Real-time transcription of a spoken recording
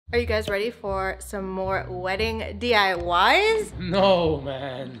Are you guys ready for some more wedding DIYs? No,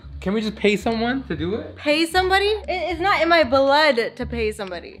 man. Can we just pay someone to do it? Pay somebody? It's not in my blood to pay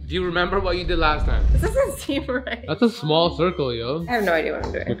somebody. Do you remember what you did last time? This doesn't seem right. That's a small circle, yo. I have no idea what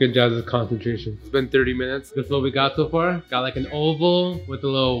I'm doing. Look at Jazz's concentration. It's been 30 minutes. This is what we got so far. Got like an oval with a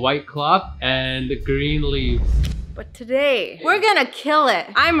little white cloth and green leaves. But today, we're gonna kill it.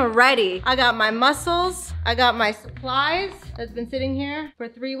 I'm ready. I got my muscles. I got my supplies that's been sitting here for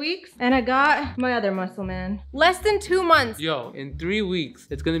 3 weeks. And I got my other muscle man. Less than 2 months. Yo, in 3 weeks,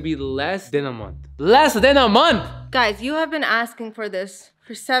 it's gonna be less than a month. Less than a month! Guys, you have been asking for this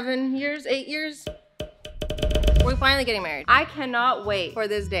for 7 years, 8 years. We're finally getting married. I cannot wait for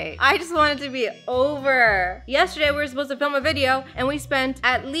this day. I just want it to be over. Yesterday, we were supposed to film a video and we spent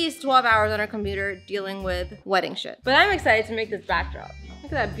at least 12 hours on our computer dealing with wedding shit. But I'm excited to make this backdrop.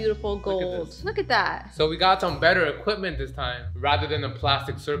 Look at that beautiful gold. Look at that. So we got some better equipment this time rather than a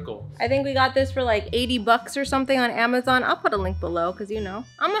plastic circle. I think we got this for like 80 bucks or something on Amazon. I'll put a link below because you know.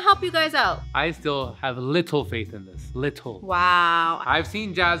 I'm gonna help you guys out. I still have little faith in this. Little. Wow. I've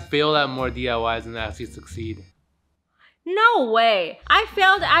seen Jazz fail at more DIYs than actually succeed. No way. I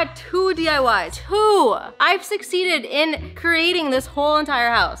failed at 2 DIYs. 2. I've succeeded in creating this whole entire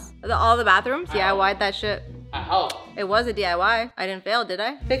house. All the bathrooms, DIY'd that shit. I helped. It was a DIY. I didn't fail, did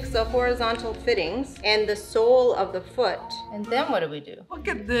I? Fix the horizontal fittings and the sole of the foot. And then what do we do? Look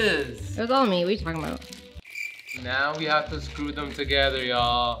at this. It was all me. What are you talking about? Now we have to screw them together,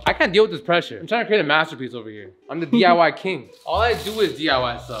 y'all. I can't deal with this pressure. I'm trying to create a masterpiece over here. I'm the DIY king. All I do is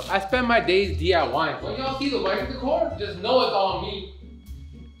DIY stuff. I spend my days DIYing. When y'all see the wedding decor, just know it's all me.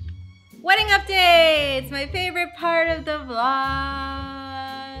 Wedding updates! My favorite part of the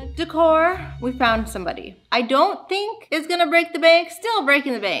vlog. Decor, we found somebody. I don't think it's gonna break the bank. Still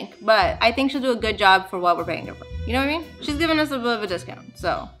breaking the bank, but I think she'll do a good job for what we're paying her for. You know what I mean? She's giving us a bit of a discount,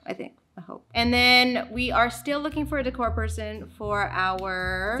 so I think. I hope. And then we are still looking for a decor person for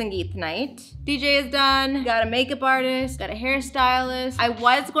our Sangeet night. DJ is done, got a makeup artist, got a hairstylist. I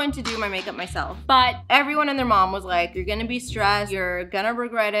was going to do my makeup myself, but everyone and their mom was like, you're gonna be stressed, you're gonna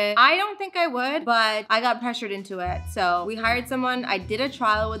regret it. I don't think I would, but I got pressured into it. So we hired someone, I did a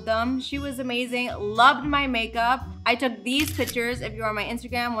trial with them. She was amazing, loved my makeup. I took these pictures, if you're on my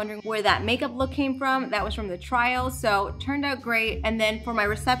Instagram wondering where that makeup look came from, that was from the trial, so it turned out great. And then for my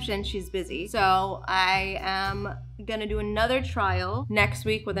reception, she's busy. So I am gonna do another trial next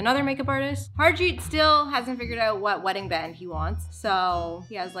week with another makeup artist. Harjit still hasn't figured out what wedding band he wants, so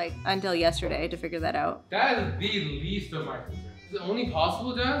he has like until yesterday to figure that out. That is the least of my concerns. Is it only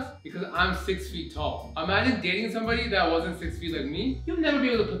possible, Jazz? Because I'm 6 feet tall. Imagine dating somebody that wasn't 6 feet like me. You'd never be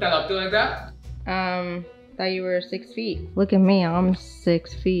able to put that up there like that. Thought you were 6 feet. Look at me, I'm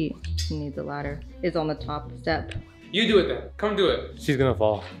 6 feet. He needs a ladder. It's on the top step. You do it then. Come do it. She's gonna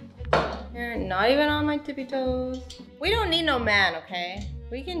fall. You're not even on my tippy toes. We don't need no man, okay?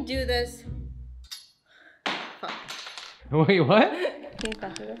 We can do this. Fuck. Wait, what? Can you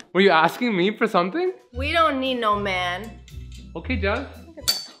faster though? Were you asking me for something? We don't need no man. Okay, Jazz. Look at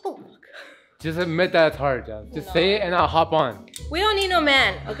that. Oh, fuck. Just admit that it's hard, Jazz. Just say it and I'll hop on. We don't need no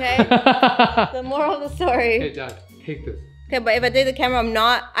man, okay? The moral of the story. Hey, Jazz, take this. Okay, but if I take the camera, I'm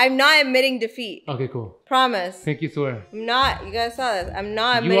not admitting defeat. Okay, cool. Promise. Pinky swear. I'm not, you guys saw this. I'm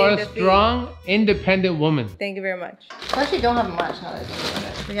not admitting You are a defeat. strong, independent woman. Thank you very much. We actually don't have much now that I think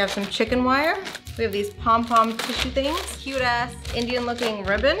about it. We have some chicken wire. We have these pom-pom tissue things. Cute ass Indian looking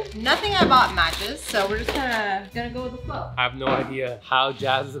ribbon. Nothing I bought matches, so we're just gonna go with the flow. I have no idea how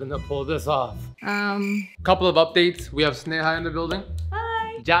Jazz is gonna pull this off. Couple Couple of updates. We have Sneha in the building.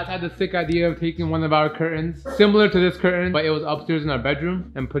 Jazz had the sick idea of taking one of our curtains, similar to this curtain, but it was upstairs in our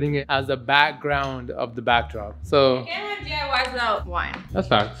bedroom, and putting it as the background of the backdrop. So, you can't have DIYs without wine. that's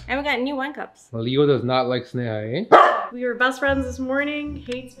facts. And we got new wine cups. Leo does not like Sneha, eh? We were best friends this morning,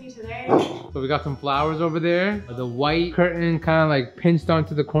 hates me today. So we got some flowers over there. The white curtain kind of like pinched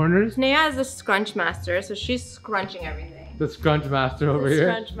onto the corners. Naya is the scrunch master, so she's scrunching everything. The scrunch master over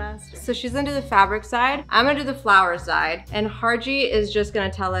here. Scrunch master. So she's gonna do the fabric side, I'm gonna do the flower side, and Harji is just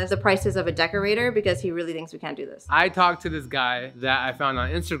gonna tell us the prices of a decorator because he really thinks we can't do this. I talked to this guy that I found on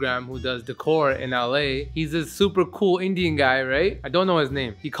Instagram who does decor in LA. He's this super cool Indian guy, right? I don't know his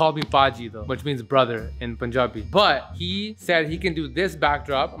name. He called me Paji though, which means brother in Punjabi. But he said he can do this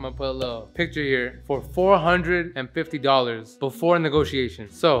backdrop, I'm gonna put a little picture here, for $450 before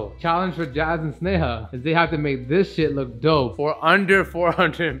negotiation. So, challenge for Jazz and Sneha is they have to make this shit look dope for under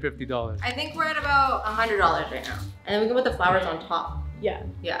 $450. I think we're at about $100 right now. And then we can put the flowers on top. Yeah.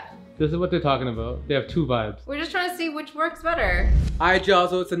 Yeah. This is what they're talking about. They have two vibes. We're just trying to see which works better. Alright y'all,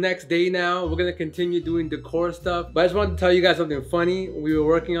 so it's the next day now. We're gonna continue doing decor stuff. But I just wanted to tell you guys something funny. We were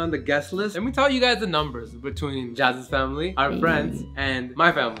working on the guest list. Let me tell you guys the numbers between Jazz's family, our friends, and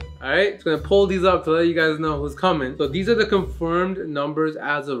my family. Alright? Just gonna pull these up to let you guys know who's coming. So these are the confirmed numbers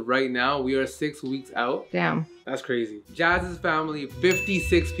as of right now. We are 6 weeks out. Damn. That's crazy. Jazz's family,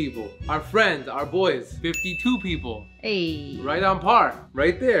 56 people. Our friends, our boys, 52 people. Hey. Right on par.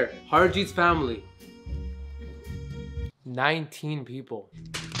 Right there. Harjit's family, 19 people.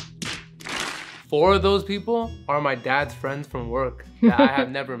 4 of those people are my dad's friends from work that I have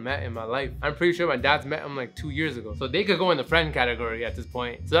never met in my life. I'm pretty sure my dad's met him like 2 years ago. So they could go in the friend category at this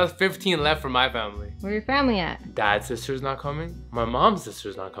point. So that's 15 left for my family. Where your family at? Dad's sister's not coming. My mom's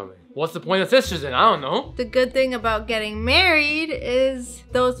sister's not coming. What's the point of sisters then? I don't know. The good thing about getting married is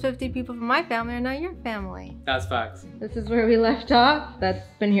those 50 people from my family are not your family. That's facts. This is where we left off. That's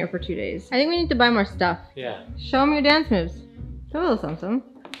been here for 2 days. I think we need to buy more stuff. Yeah. Show them your dance moves. Show a little something.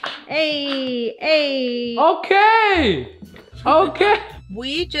 Hey, hey. Okay. Okay.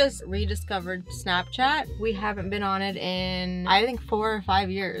 We just rediscovered Snapchat. We haven't been on it in, I think, 4 or 5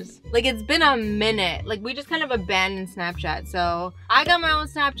 years. Like, it's been a minute. Like, we just kind of abandoned Snapchat. So, I got my own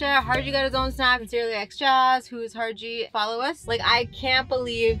Snapchat. Harjit got his own Snap. Sincerely X Jazz, who is Harjit. Follow us. Like, I can't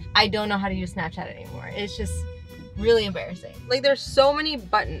believe I don't know how to use Snapchat anymore. It's just really embarrassing. Like, there's so many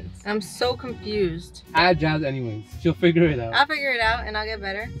buttons. I'm so confused. Add Jazz anyways. She'll figure it out. I'll figure it out and I'll get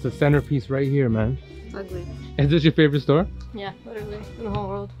better. It's a centerpiece right here, man. It's ugly. Is this your favorite store? Yeah, literally, in the whole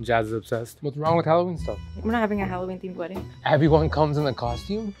world. Jazz is obsessed. What's wrong with Halloween stuff? We're not having a Halloween themed wedding. Everyone comes in a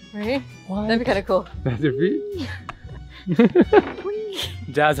costume? Right? What? That'd be kind of cool. That's your feet?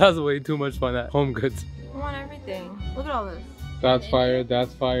 Jazz has way too much fun at Home Goods. I want everything. Look at all this. That's fire,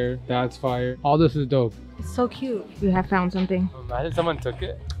 that's fire, that's fire. All this is dope. It's so cute. You have found something. Imagine someone took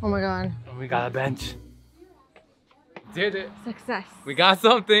it Oh my god. and we got a bench. Did it. Success. We got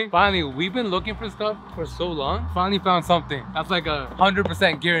something. Finally, we've been looking for stuff for so long. Finally found something. That's like a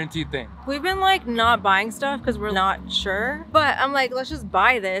 100% guaranteed thing. We've been like not buying stuff because we're not sure. But I'm like, let's just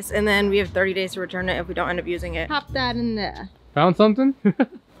buy this and then we have 30 days to return it if we don't end up using it. Pop that in there. Found something?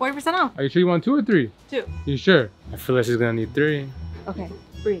 40% off. Are you sure you want 2 or 3? 2. You sure? I feel like she's gonna need 3. Okay,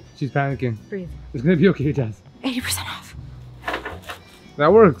 breathe, She's panicking. breathe. It's gonna be okay, Jazz. 80% off.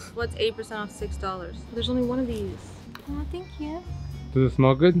 That works. What's 8% off $6? There's only one of these. Oh, thank you. Does it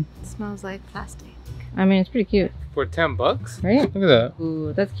smell good? It smells like plastic. I mean, it's pretty cute. For 10 bucks? Right? Look at that.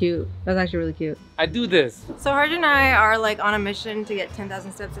 Ooh, that's cute. That's actually really cute. I do this. So Harjit and I are like on a mission to get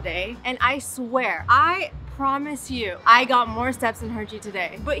 10,000 steps a day. And I swear, I promise you, I got more steps than Harjit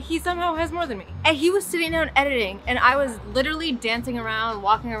today. But he somehow has more than me. And he was sitting down editing and I was literally dancing around,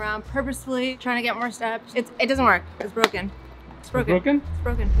 walking around purposefully, trying to get more steps. It doesn't work. It's broken. It's broken. Broken? It's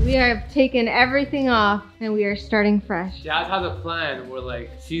broken. We have taken everything off and we are starting fresh. Jazz has a plan where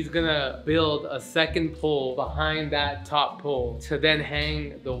like she's gonna build a second pole behind that top pole to then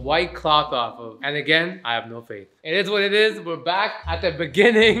hang the white cloth off of. And again, I have no faith. It is what it is. We're back at the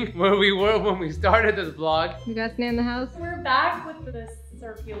beginning where we were when we started this vlog. You guys stay in the house? We're back with this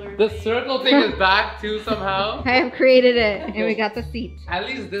circular The thing. circle thing is back too somehow. I have created it and we got the seat. At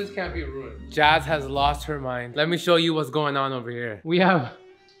least this can't be ruined. Jazz has lost her mind. Let me show you what's going on over here. We have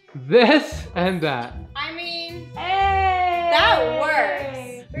this and that. I mean, Hey! that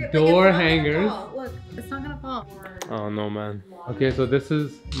works. Wait, Door it's not gonna hangers. fall. Look, it's not gonna fall. Oh no, man. Okay, so this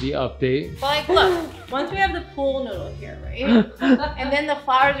is the update. But like, look, once we have the pool noodle here, right? And then the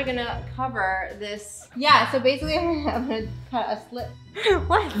flowers are gonna cover this. Yeah, so basically I'm gonna cut a slit.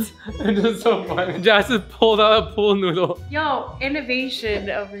 What? It's just so funny. Jazz just pulled out a pool noodle. Yo, innovation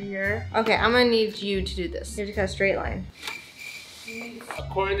over here. Okay, I'm gonna need you to do this. You have to cut a straight line.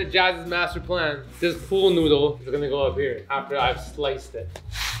 According to Jazz's master plan, this pool noodle is gonna go up here after I've sliced it.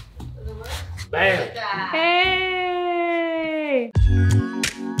 Does it work? Bam! Hey!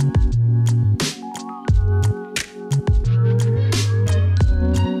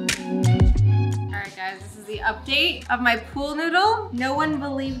 Alright guys, this is the update of my pool noodle. No one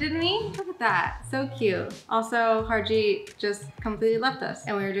believed in me. Look at that, so cute. Also, Harjit just completely left us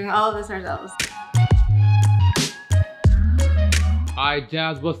and we were doing all of this ourselves. Alright,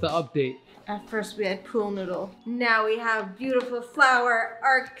 Jazz, what's the update? At first we had pool noodle. Now we have beautiful flower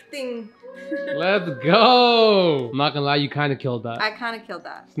arc thing. Let's go! I'm not gonna lie, you kinda killed that. I kind of killed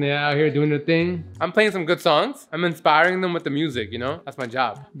that. Snea out here doing her thing. I'm playing some good songs. I'm inspiring them with the music, you know? That's my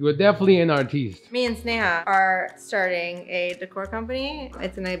job. You are definitely an artiste. Me and Sneha are starting a decor company.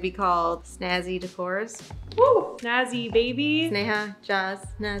 It's gonna be called SNAZZY Decors. Woo! Snazzy baby. Sneha, Jazz,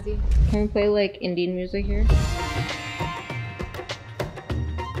 Snazzy. Can we play like Indian music here?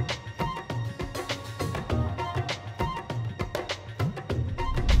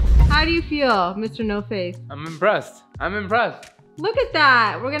 How do you feel, Mr. No Face? I'm impressed. I'm impressed. Look at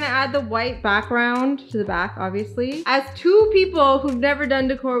that. We're gonna add the white background to the back, obviously. As two people who've never done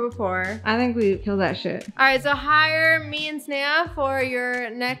decor before, I think we killed that shit. All right, so hire me and Snea for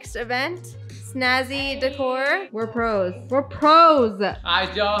your next event. Snazzy Decor. We're pros. We're pros.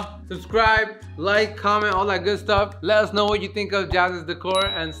 Alright, y'all. Subscribe, like, comment, all that good stuff. Let us know what you think of Jazz's decor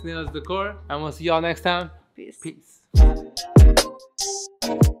and Snea's decor. And we'll see y'all next time. Peace. Peace.